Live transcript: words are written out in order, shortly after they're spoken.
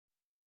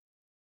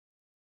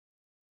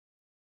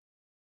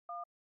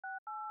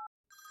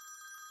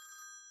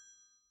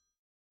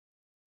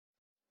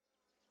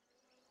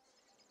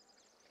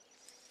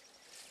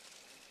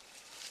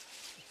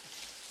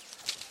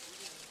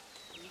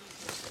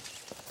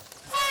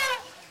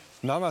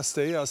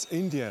Namaste aus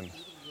Indien.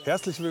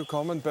 Herzlich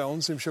willkommen bei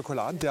uns im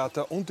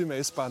Schokoladentheater und im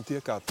Essbaren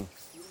Tiergarten.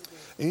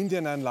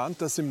 Indien, ein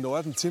Land, das im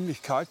Norden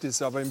ziemlich kalt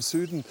ist, aber im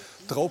Süden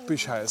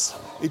tropisch heiß.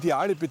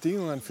 Ideale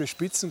Bedingungen für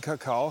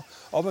Spitzenkakao,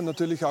 aber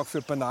natürlich auch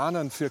für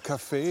Bananen, für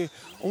Kaffee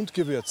und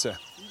Gewürze.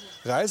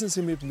 Reisen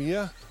Sie mit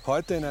mir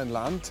heute in ein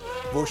Land,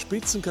 wo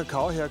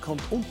Spitzenkakao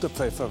herkommt und der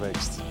Pfeffer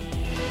wächst.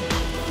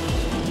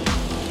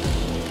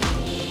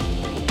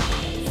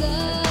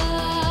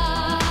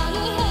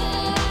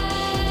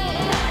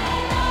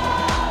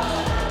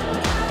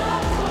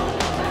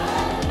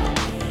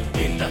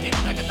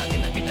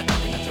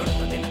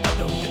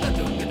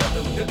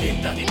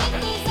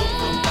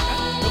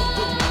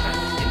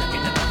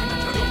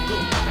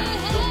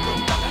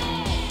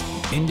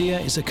 India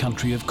is a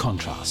country of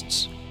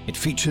contrasts. It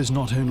features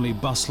not only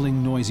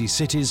bustling, noisy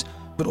cities,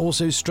 but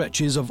also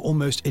stretches of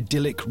almost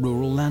idyllic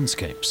rural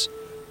landscapes.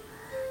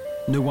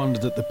 No wonder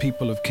that the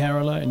people of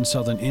Kerala in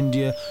southern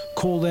India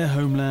call their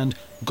homeland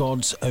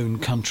God's own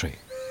country.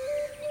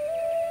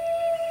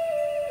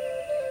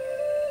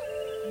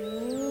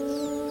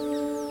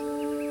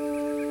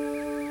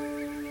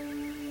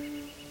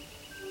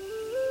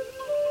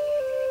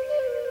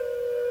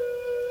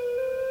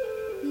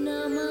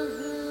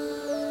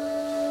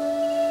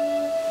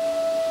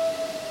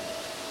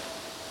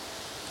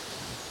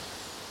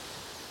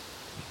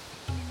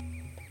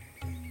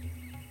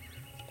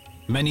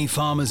 Many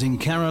farmers in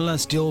Kerala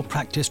still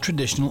practice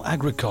traditional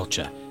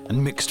agriculture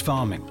and mixed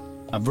farming.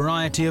 A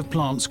variety of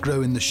plants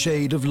grow in the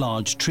shade of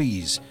large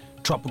trees,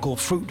 tropical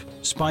fruit,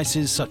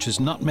 spices such as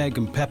nutmeg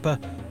and pepper,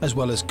 as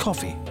well as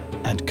coffee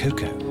and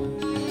cocoa.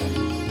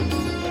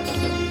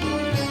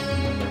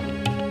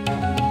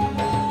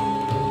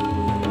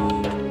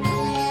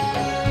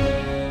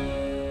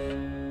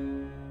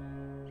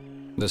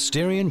 The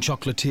Styrian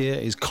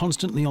chocolatier is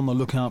constantly on the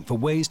lookout for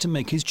ways to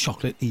make his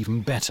chocolate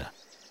even better,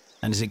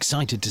 and is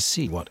excited to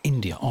see what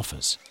India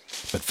offers.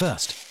 But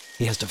first,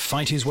 he has to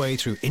fight his way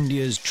through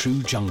India's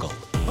true jungle.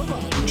 Welcome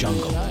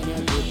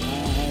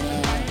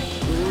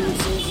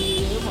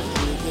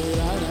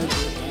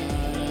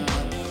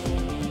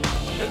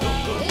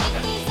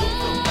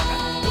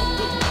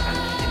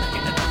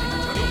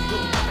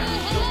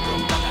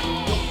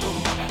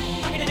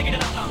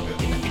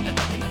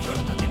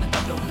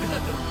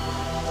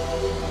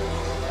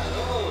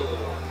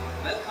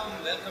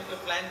to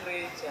Plant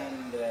Ridge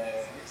and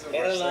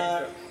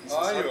Kerala. How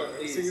are you?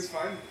 Everything is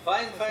fine?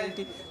 Fine.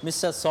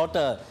 Mr.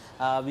 Zotter,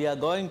 we are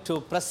going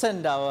to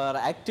present our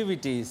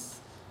activities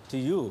to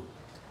you.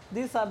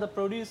 These are the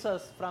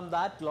producers from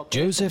that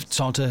location. Josef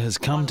Zotter has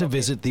come to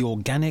visit the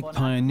organic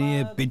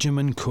pioneer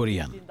Bijaman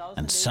Kurian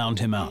and sound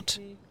him out.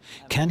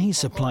 Can he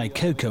supply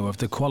cocoa of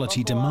the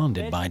quality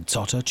demanded by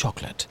Zotter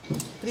chocolate?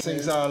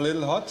 Things are a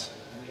little hot.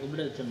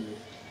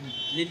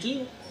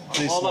 Little?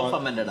 This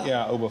Over-fermented.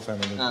 Yeah,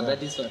 over-fermented.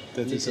 That is what?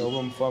 That is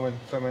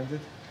over-fermented.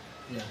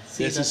 Yeah.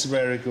 This is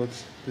very good.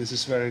 This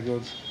is very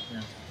good.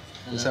 Yeah.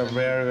 These are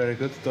very, very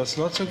good. That's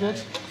not so good.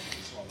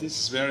 This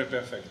is very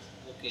perfect.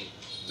 Okay.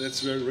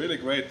 That's really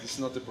great. It's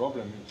not a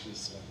problem.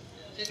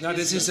 No,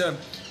 this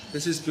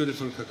is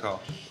beautiful cacao.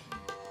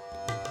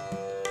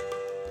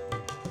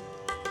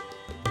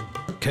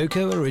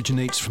 Cocoa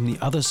originates from the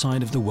other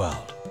side of the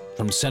world,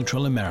 from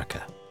Central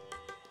America.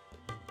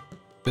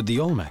 But the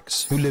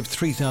Olmecs, who lived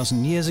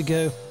 3,000 years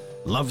ago,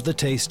 loved the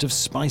taste of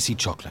spicy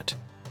chocolate.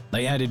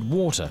 They added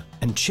water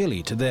and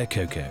chili to their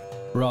cocoa,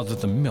 rather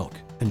than milk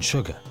and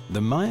sugar. The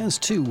Mayas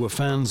too were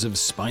fans of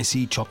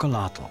spicy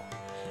chocolatl,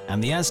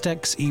 and the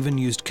Aztecs even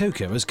used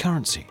cocoa as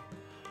currency.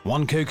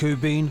 One cocoa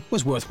bean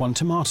was worth one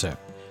tomato,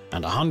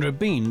 and 100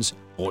 beans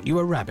bought you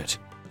a rabbit.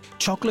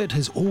 Chocolate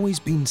has always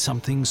been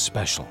something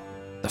special,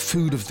 the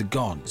food of the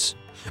gods.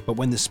 But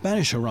when the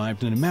Spanish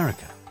arrived in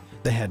America,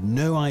 they had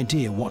no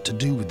idea what to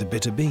do with the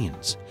bitter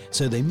beans,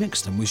 so they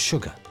mixed them with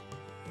sugar.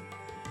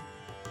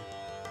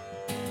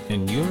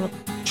 In Europe,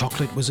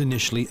 chocolate was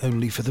initially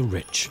only for the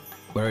rich,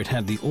 where it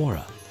had the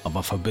aura of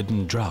a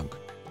forbidden drug.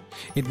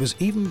 It was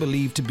even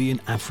believed to be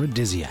an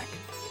aphrodisiac,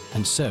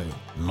 and so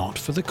not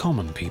for the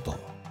common people.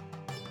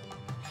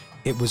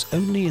 It was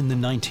only in the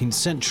 19th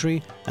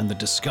century and the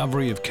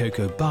discovery of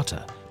cocoa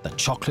butter that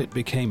chocolate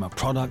became a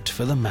product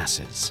for the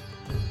masses.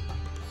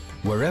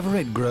 Wherever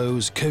it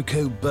grows,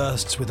 cocoa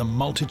bursts with a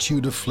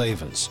multitude of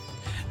flavors,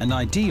 and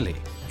ideally,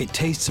 it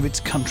tastes of its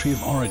country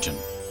of origin.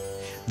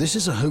 This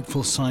is a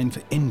hopeful sign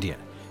for India,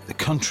 the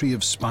country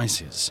of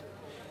spices.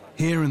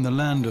 Here in the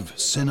land of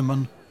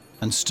cinnamon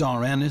and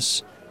star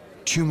anise,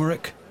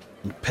 turmeric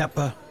and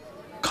pepper,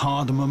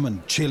 cardamom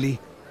and chili,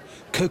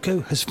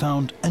 cocoa has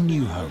found a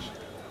new home.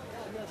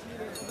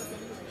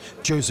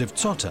 Josef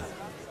Zotter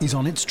is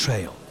on its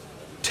trail,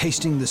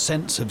 tasting the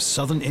scents of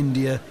southern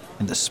India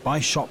in the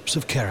spice shops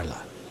of Kerala.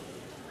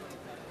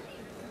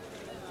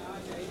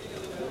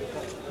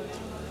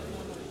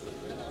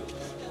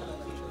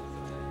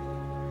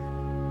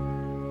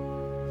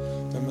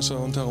 Wenn man so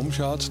rundherum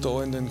schaut,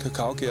 da in den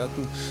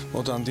Kakaogärten,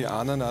 wo dann die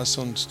Ananas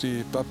und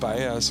die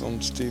Papayas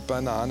und die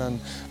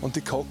Bananen und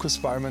die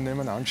Kokospalmen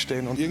nebeneinander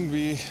stehen. Und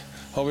irgendwie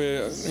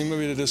habe ich immer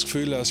wieder das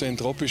Gefühl, also in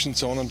tropischen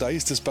Zonen, da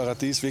ist das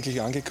Paradies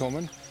wirklich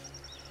angekommen.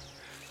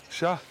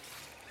 Schau,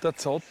 der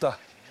Zotter.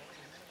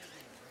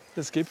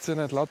 Das gibt's ja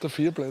nicht, lauter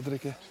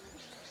Vierblättrige.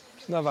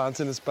 Na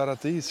Wahnsinn, das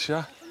Paradies,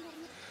 schau.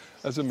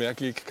 Also mehr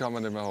Glück kann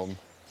man nicht mehr haben.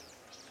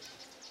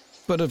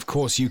 But of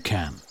course you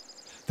can.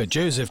 For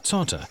Josef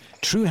Zotter,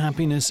 true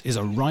happiness is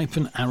a ripe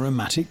and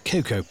aromatic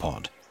cocoa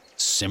pod.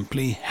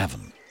 Simply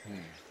heaven.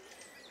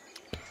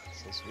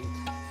 So sweet.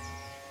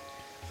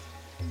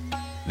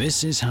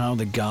 This is how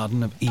the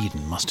Garden of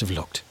Eden must have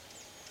looked.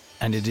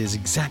 And it is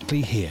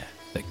exactly here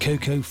that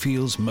cocoa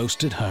feels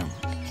most at home,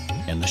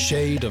 in the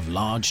shade of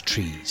large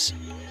trees.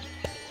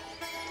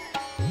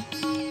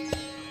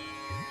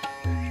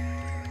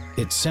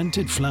 Its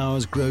scented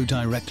flowers grow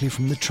directly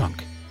from the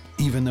trunk,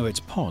 even though its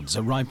pods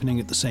are ripening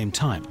at the same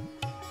time.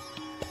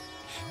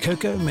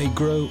 Cocoa may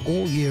grow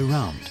all year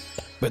round,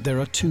 but there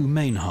are two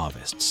main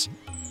harvests,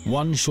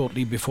 one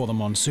shortly before the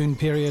monsoon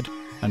period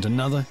and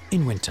another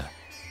in winter.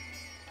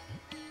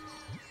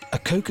 A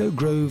cocoa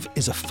grove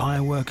is a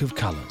firework of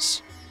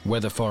colours,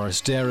 whether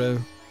Forastero,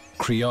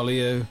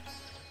 Criollo,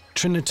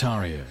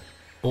 Trinitario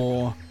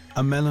or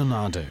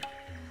Amelonado.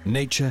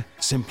 Nature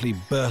simply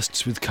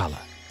bursts with colour.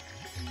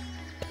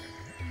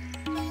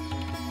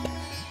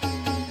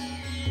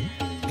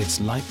 It's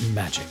like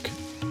magic.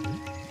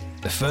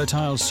 The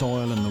fertile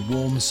soil and the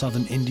warm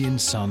southern Indian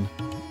sun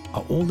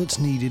are all that's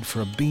needed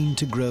for a bean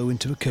to grow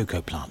into a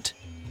cocoa plant.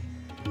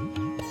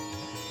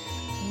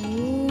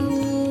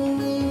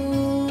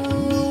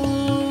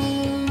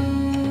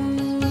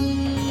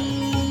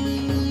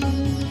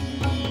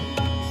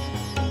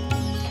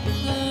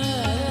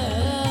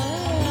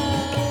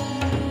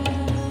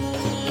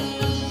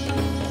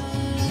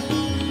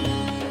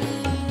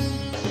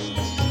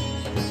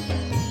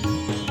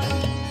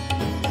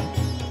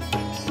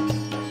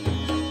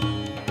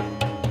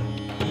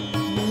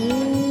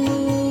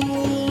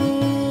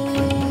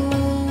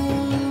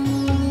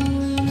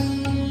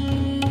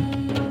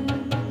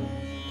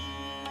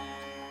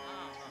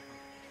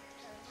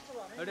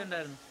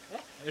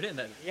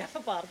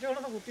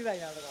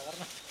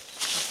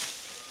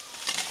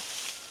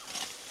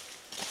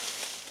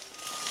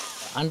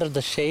 Under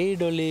the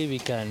shade only we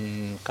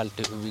can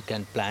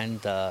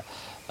plant the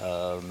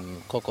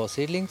cocoa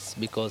seedlings,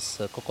 because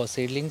cocoa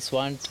seedlings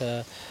want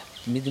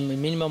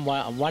minimum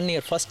 1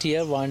 year, first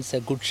year wants a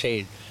good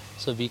shade.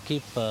 So we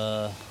keep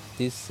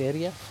this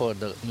area for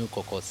the new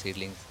cocoa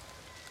seedlings.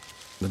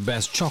 The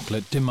best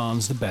chocolate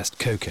demands the best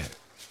cocoa.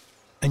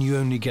 And you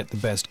only get the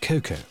best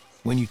cocoa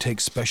when you take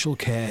special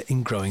care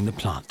in growing the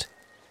plant.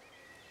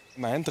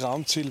 Mein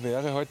Traumziel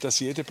wäre halt, dass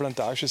jede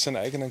Plantage seinen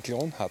eigenen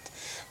Klon hat,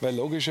 weil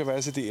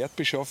logischerweise die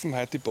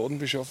Erdbeschaffenheit, die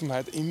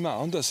Bodenbeschaffenheit immer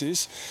anders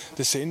ist.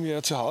 Das sehen wir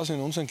ja zu Hause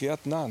in unseren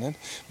Gärten auch, nicht?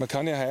 Man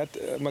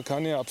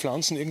kann ja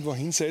Pflanzen irgendwo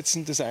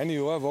hinsetzen, das eine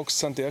Jahr wächst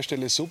es an der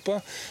Stelle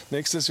super,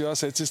 nächstes Jahr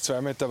setzt es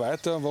 2 Meter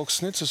weiter und wächst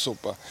es nicht so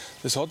super.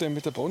 Das hat eben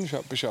mit der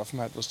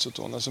Bodenbeschaffenheit was zu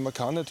tun. Also man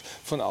kann nicht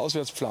von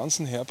auswärts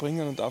Pflanzen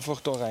herbringen und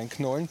einfach da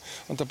reinknallen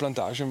und eine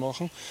Plantage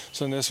machen,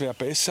 sondern es wäre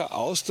besser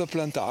aus der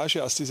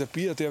Plantage, aus dieser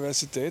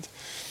Biodiversität,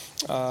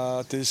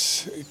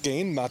 das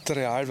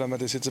Genmaterial, wenn man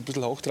das jetzt ein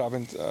bisschen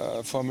hochtrabend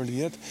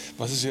formuliert,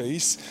 was es ja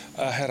ist,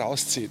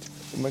 herauszieht.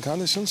 Und man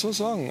kann es schon so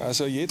sagen,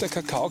 also jeder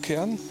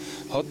Kakaokern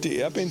hat die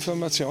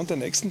Erbinformation der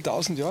nächsten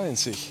 1000 Jahre in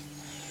sich.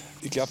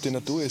 Ich glaube, die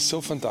Natur ist so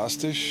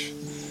fantastisch,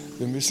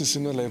 wir müssen sie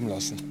nur leben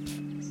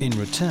lassen. In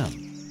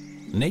return,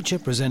 nature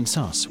presents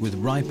us with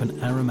ripe and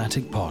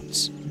aromatic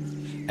pods.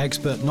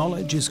 Expert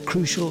knowledge is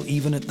crucial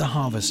even at the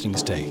harvesting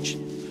stage,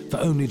 for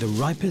only the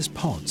ripest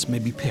pods may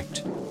be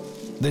picked.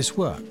 This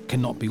work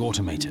cannot be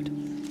automated,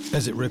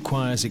 as it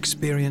requires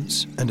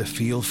experience and a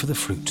feel for the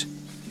fruit.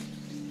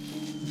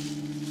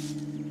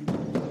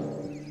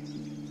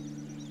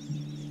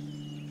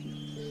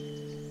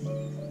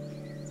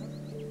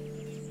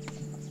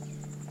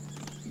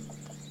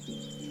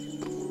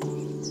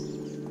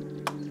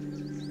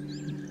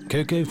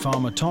 Cocoa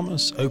farmer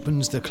Thomas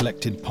opens the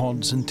collected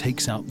pods and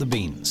takes out the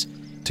beans,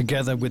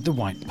 together with the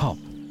white pulp,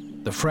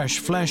 the fresh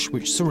flesh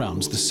which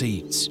surrounds the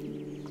seeds.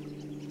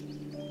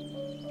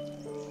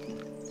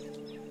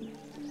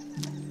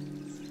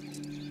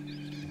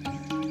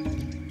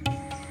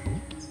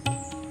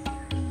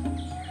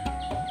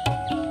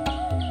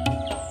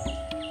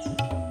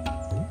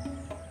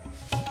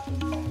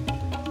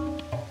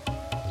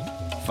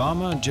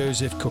 Farmer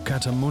Josef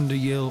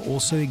Zotter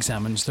also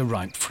examines the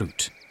ripe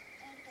fruit.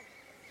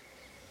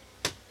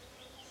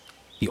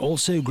 He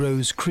also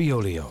grows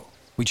Criollo,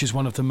 which is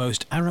one of the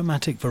most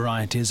aromatic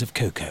varieties of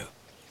cocoa.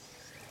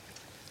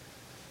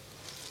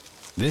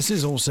 This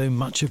is also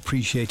much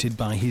appreciated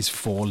by his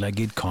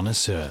four-legged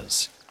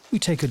connoisseurs, who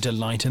take a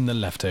delight in the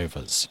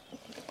leftovers.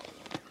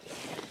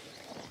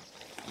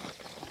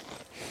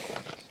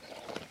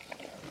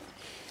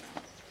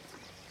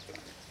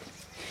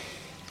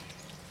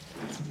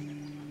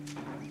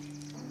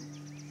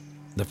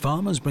 The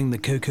farmers bring the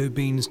cocoa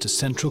beans to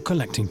central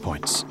collecting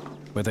points,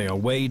 where they are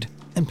weighed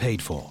and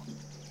paid for.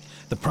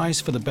 The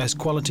price for the best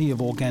quality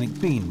of organic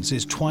beans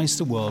is twice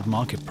the world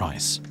market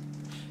price.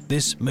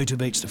 This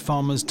motivates the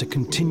farmers to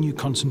continue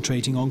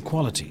concentrating on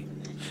quality.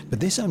 But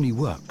this only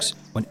works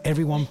when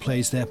everyone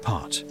plays their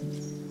part.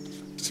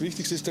 Das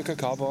Wichtigste ist der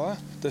Kakaobauer,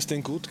 dass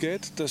dem gut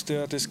geht, dass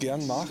der das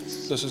gern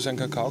macht, dass er seinen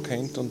Kakao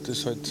kennt und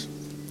das halt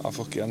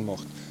einfach gern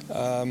macht.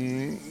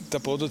 Der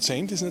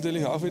Produzent ist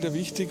natürlich auch wieder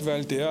wichtig,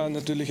 weil der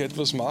natürlich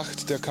etwas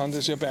macht, der kann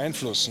das ja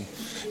beeinflussen.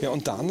 Ja,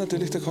 und dann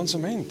natürlich der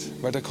Konsument,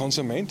 weil der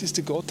Konsument ist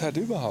die Gottheit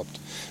überhaupt,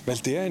 weil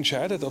der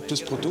entscheidet, ob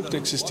das Produkt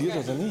existiert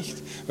oder nicht.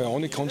 Weil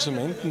ohne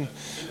Konsumenten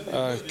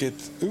geht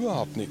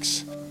überhaupt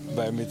nichts.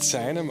 Weil mit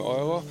seinem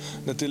Euro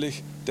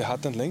natürlich, der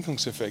hat einen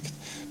Lenkungseffekt.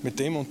 Mit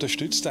dem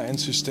unterstützt er ein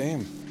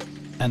System.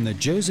 And the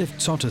Josef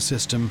Zotter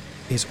system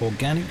is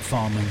organic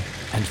farming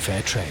and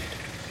fair trade.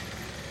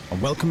 A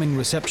welcoming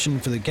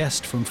reception for the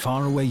guest from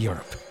faraway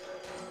Europe.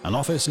 An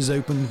office is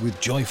opened with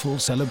joyful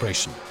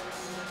celebration.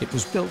 It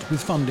was built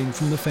with funding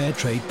from the Fair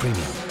Trade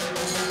Premium.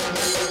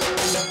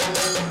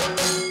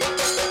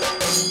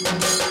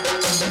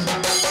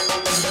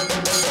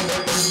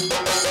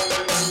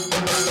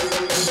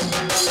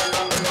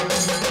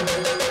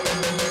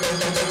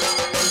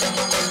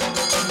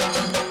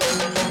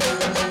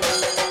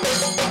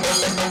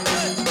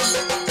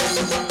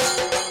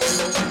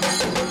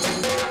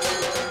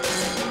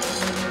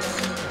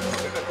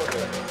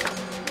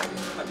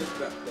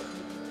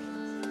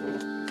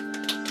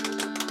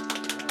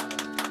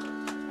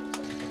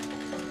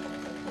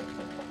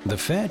 The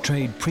Fair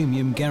Trade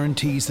Premium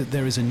guarantees that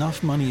there is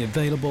enough money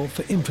available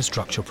for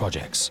infrastructure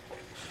projects.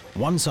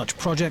 One such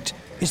project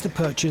is the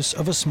purchase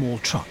of a small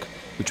truck,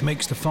 which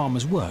makes the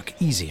farmers' work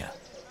easier.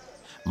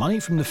 Money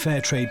from the Fair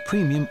Trade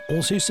Premium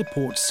also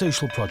supports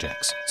social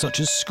projects,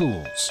 such as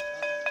schools.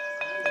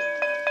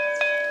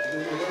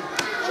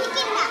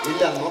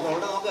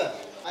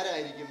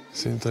 Es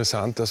ist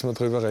interessant, dass man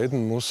darüber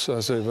reden muss,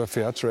 also über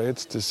Fairtrade.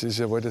 Das ist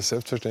ja wohl das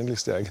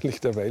Selbstverständlichste eigentlich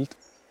der Welt.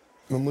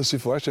 Man muss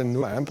sich vorstellen,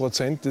 nur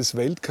 1% des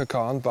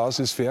Weltkakaoanbaus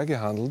ist fair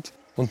gehandelt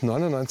und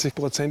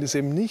 99% ist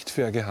eben nicht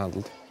fair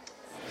gehandelt.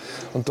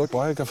 Und da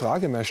brauche ich keine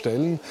Frage mehr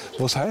stellen,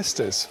 was heißt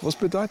das? Was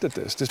bedeutet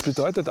das? Das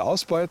bedeutet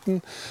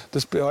Ausbeuten,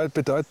 das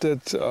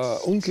bedeutet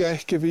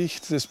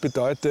Ungleichgewicht, das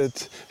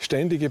bedeutet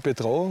ständige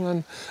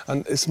Bedrohungen.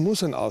 Es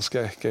muss einen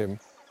Ausgleich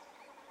geben.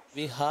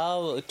 We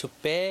have to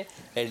pay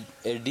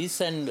a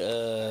decent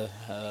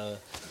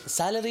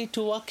salary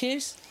to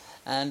workers,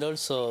 and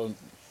also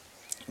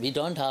we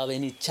don't have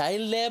any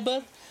child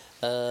labor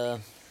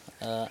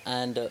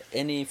and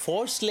any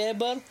forced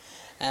labor,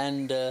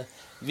 and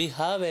we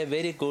have a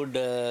very good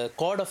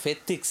code of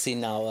ethics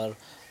in our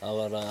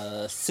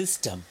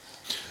system.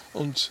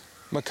 Und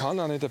man kann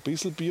auch nicht ein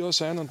bisschen Bio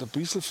sein und ein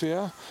bisschen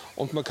fair,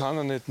 und man kann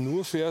auch nicht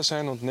nur fair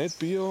sein und nicht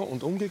Bio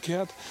und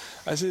umgekehrt.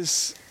 Also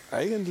es ist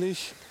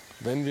eigentlich,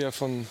 wenn wir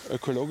von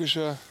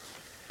ökologischer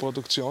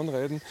Produktion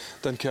reden,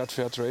 dann gehört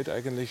Fairtrade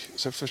eigentlich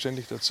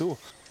selbstverständlich dazu.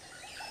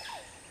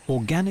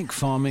 Organic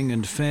farming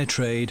and fair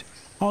trade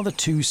are the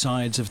two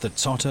sides of the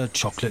Zotter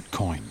chocolate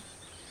coin.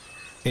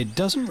 It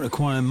doesn't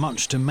require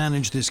much to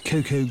manage this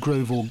cocoa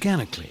grove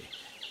organically,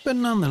 but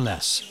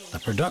nonetheless, the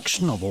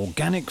production of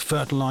organic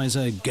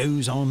fertilizer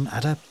goes on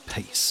at a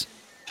pace.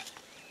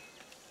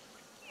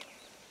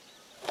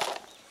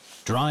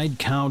 Dried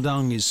cow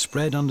dung is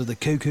spread under the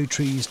cocoa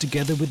trees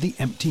together with the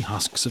empty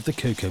husks of the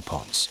cocoa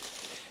pods.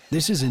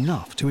 This is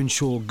enough to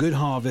ensure good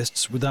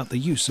harvests without the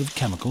use of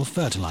chemical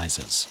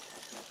fertilizers.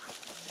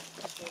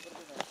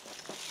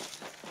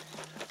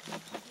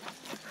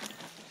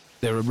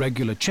 There are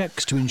regular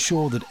checks to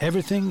ensure that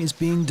everything is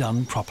being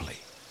done properly.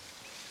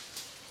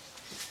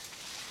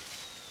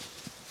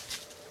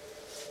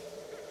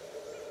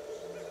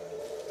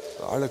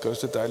 Der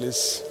allergrößte Teil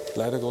ist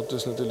leider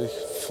Gottes natürlich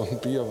von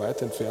Bio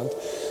weit entfernt.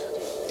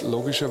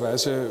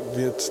 Logischerweise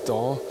wird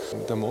da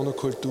in der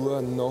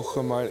Monokultur noch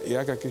einmal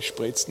ärger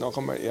gespritzt, noch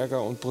einmal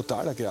ärger und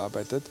brutaler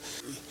gearbeitet.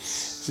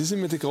 Es ist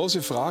immer die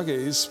große Frage,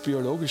 ist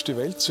biologisch die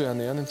Welt zu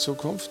ernähren in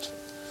Zukunft?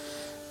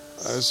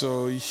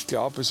 Also ich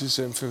glaube, es ist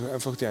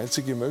einfach die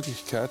einzige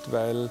Möglichkeit,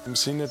 weil im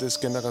Sinne des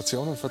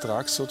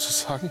Generationenvertrags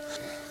sozusagen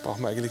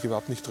brauchen wir eigentlich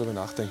überhaupt nicht darüber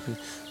nachdenken,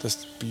 dass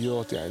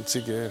Bio die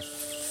einzige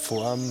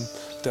Form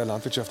der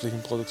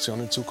landwirtschaftlichen Produktion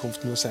in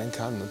Zukunft nur sein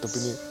kann. Und da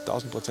bin ich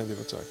 1000%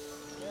 überzeugt.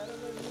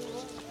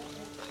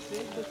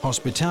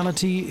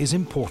 Hospitality is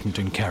important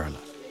in Kerala,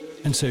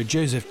 and so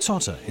Josef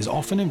Zotter is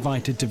often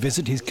invited to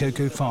visit his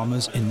cocoa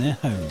farmers in their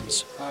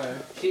homes. Hi.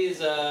 He's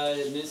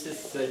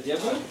Mrs.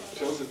 Jabal.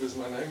 Joseph is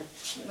my name.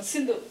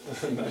 Sindhu.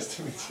 Nice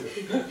to meet you.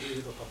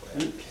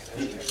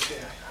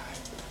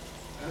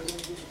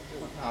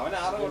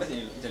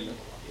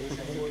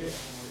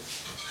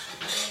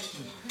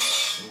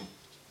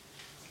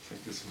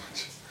 Thank you so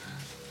much.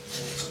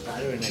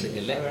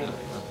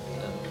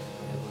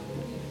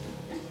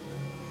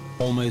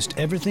 Almost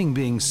everything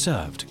being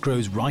served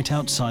grows right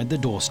outside the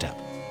doorstep.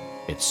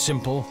 It's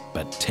simple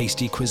but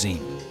tasty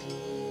cuisine.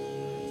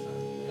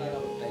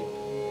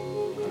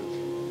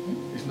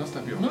 It's not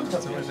tapioca. No,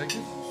 that's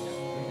exactly.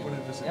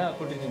 Yeah,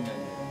 put it in there.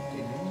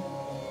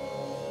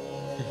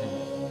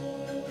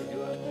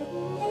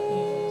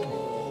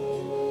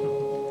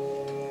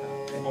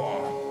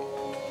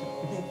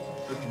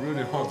 That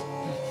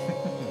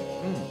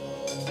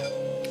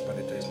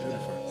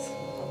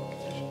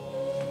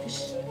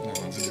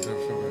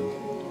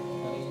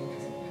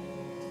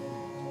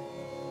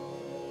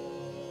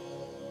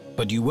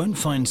But you won't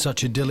find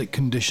such idyllic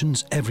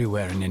conditions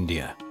everywhere in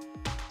India.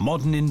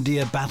 Modern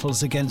India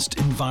battles against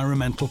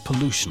environmental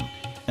pollution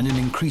and an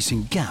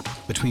increasing gap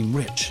between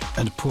rich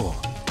and poor.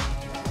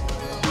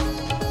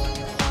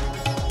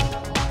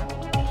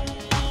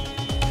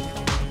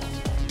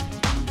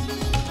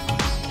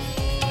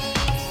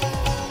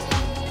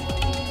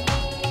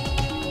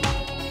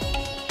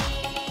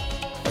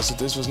 Also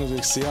das, was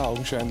natürlich sehr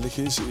augenscheinlich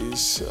ist,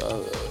 ist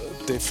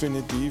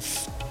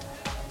definitiv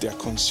der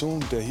Konsum,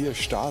 der hier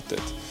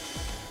startet.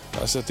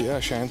 Also der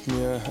erscheint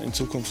mir in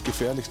Zukunft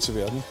gefährlich zu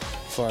werden.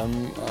 Vor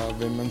allem,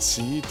 wenn man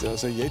sieht,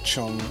 also jetzt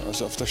schon,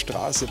 also auf der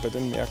Straße, bei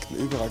den Märkten,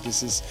 überall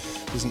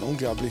diesen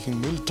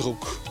unglaublichen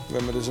Mülldruck,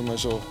 wenn man das einmal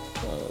so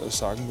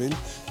sagen will.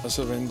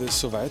 Also wenn das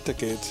so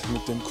weitergeht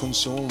mit dem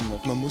Konsum,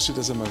 man muss sich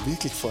das einmal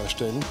wirklich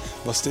vorstellen,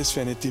 was das für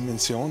eine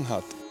Dimension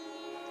hat.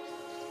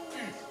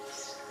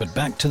 But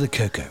back to the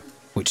cocoa,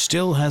 which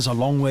still has a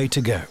long way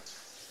to go.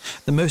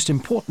 The most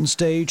important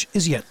stage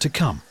is yet to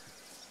come: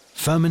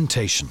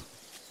 fermentation.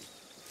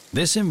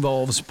 This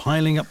involves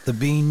piling up the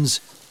beans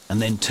and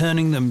then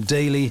turning them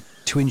daily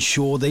to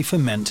ensure they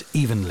ferment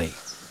evenly.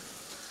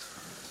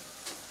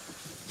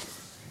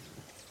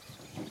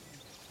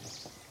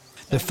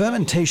 The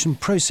fermentation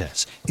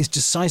process is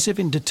decisive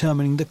in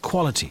determining the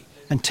quality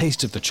and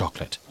taste of the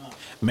chocolate,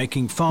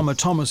 making Farmer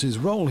Thomas's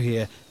role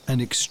here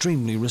an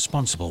extremely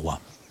responsible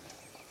one.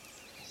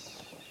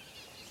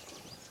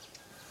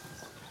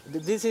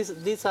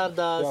 These are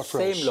the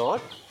same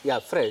lot,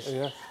 fresh,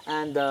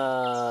 and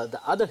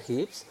the other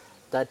heaps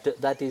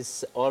that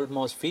is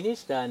almost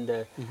finished,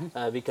 and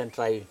we can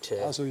try it.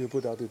 So you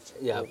put out it,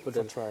 put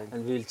it, trying,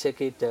 and we will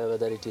check it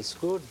whether it is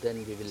good.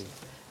 Then we will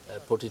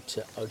put it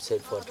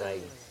outside for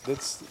drying.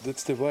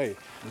 That's the way.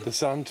 The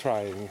sun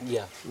drying.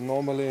 Yeah.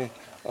 Normally,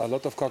 a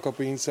lot of cocoa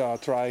beans are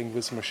drying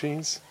with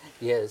machines.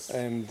 Yes.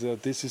 And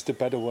this is the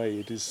better way.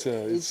 It is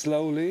it's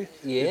slowly.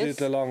 Yes. It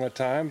is a longer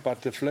time,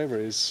 but the flavor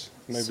is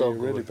maybe so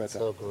really good, better.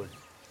 So good.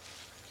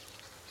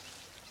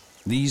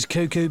 These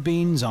cocoa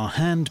beans are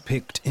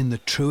hand-picked in the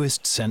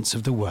truest sense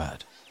of the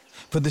word,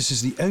 for this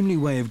is the only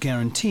way of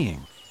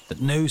guaranteeing that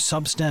no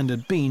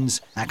substandard beans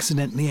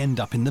accidentally end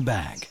up in the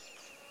bag.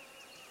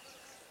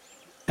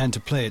 And to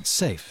play it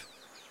safe,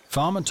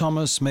 Farmer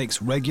Thomas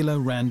makes regular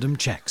random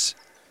checks.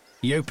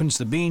 He opens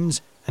the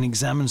beans and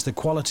examines the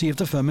quality of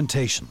the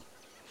fermentation.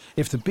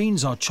 If the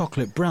beans are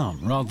chocolate brown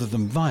rather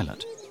than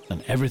violet,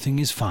 then everything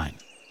is fine.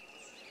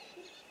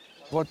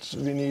 What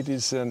we need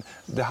is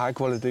the high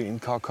quality in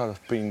cocoa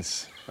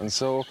beans. And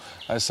so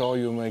I saw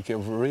you make a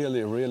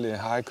really, really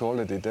high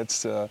quality.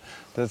 That's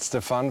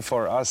the fun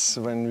for us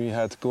when we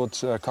had good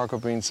cocoa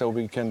beans, so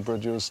we can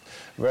produce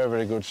very,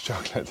 very good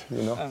chocolate,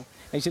 you know.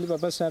 Actually,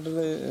 Papa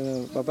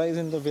started. Papa is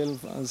in the field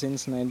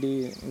since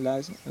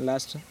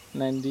last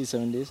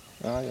 1970s.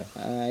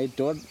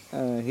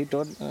 He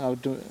taught how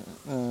to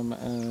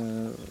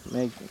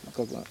make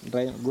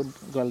good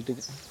quality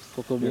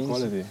cocoa beans. Good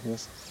quality,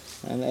 yes.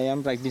 And I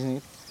am practicing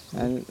it.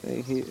 And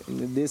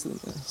these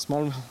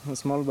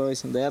small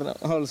boys, they are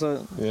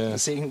also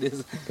seeing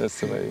this. That's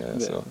the way. Yeah,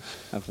 so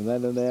after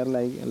that, they are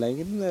like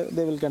it.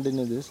 They will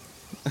continue this.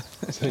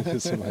 Thank you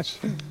so much.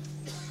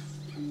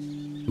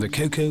 The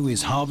cocoa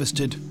is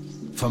harvested,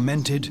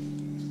 fermented,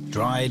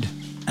 dried,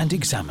 and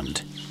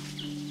examined.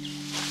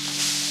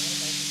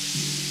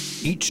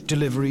 Each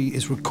delivery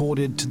is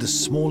recorded to the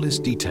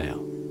smallest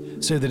detail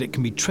so that it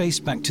can be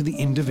traced back to the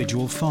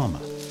individual farmer.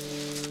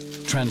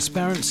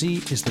 Transparency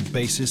is the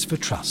basis for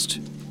trust.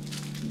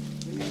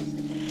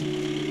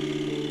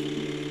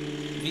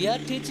 We are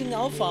teaching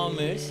our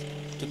farmers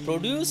to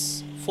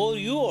produce for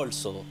you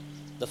also.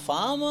 The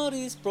farmer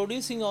is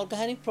producing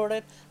organic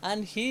product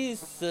and he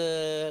is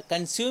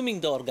consuming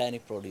the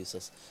organic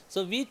produces.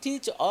 So we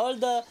teach all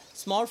the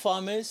small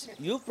farmers,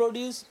 you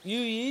produce, you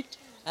eat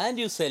and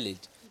you sell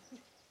it.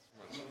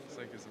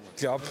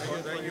 Ich glaube,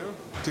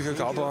 die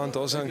Kakaobauern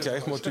da sind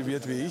gleich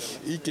motiviert wie ich.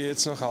 Ich gehe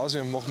jetzt nach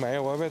Hause und mache meine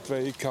Arbeit,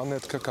 weil ich kann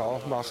nicht Kakao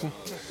machen.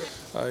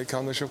 Ich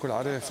kann die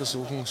Schokolade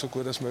versuchen, so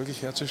gut als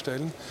möglich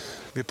herzustellen.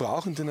 Wir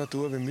brauchen die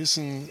Natur, wir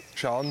müssen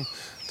schauen,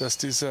 dass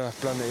dieser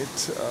Planet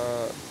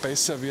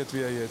besser wird,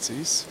 wie er jetzt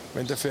ist.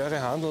 Wenn der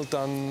faire Handel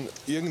dann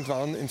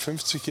irgendwann in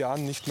 50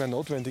 Jahren nicht mehr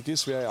notwendig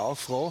ist, wäre ich auch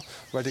froh,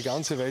 weil die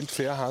ganze Welt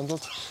fair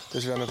handelt.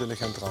 Das wäre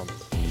natürlich ein Traum.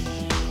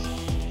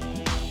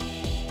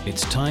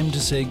 It's time to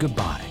say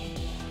goodbye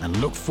and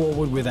look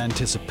forward with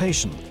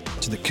anticipation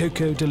to the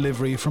cocoa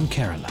delivery from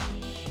Kerala.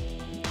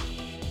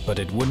 But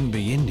it wouldn't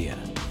be India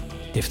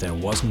if there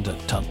wasn't a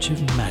touch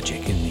of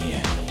magic in the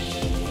air.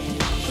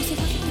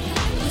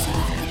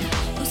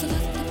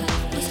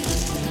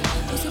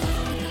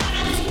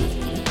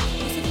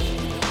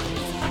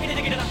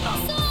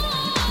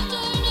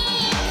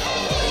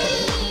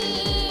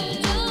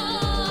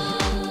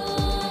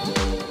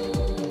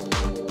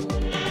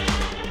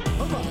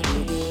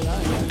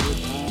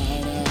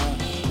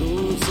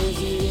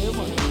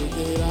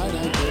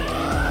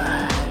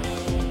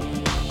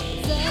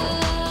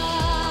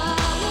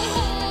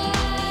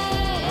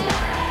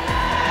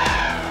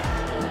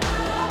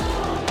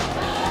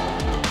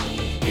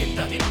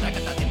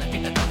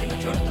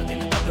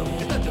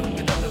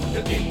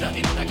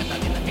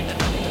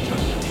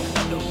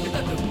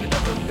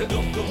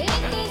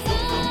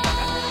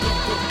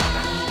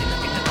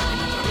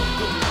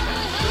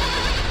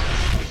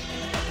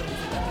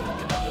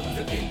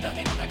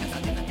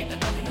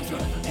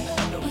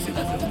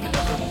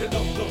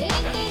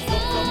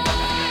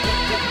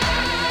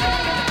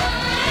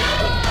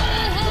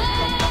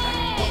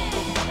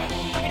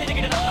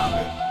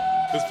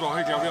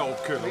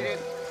 Okay.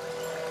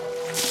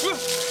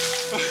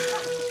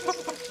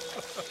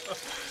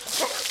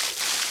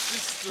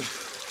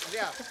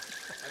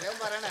 അതെയാ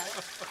പറയാനേ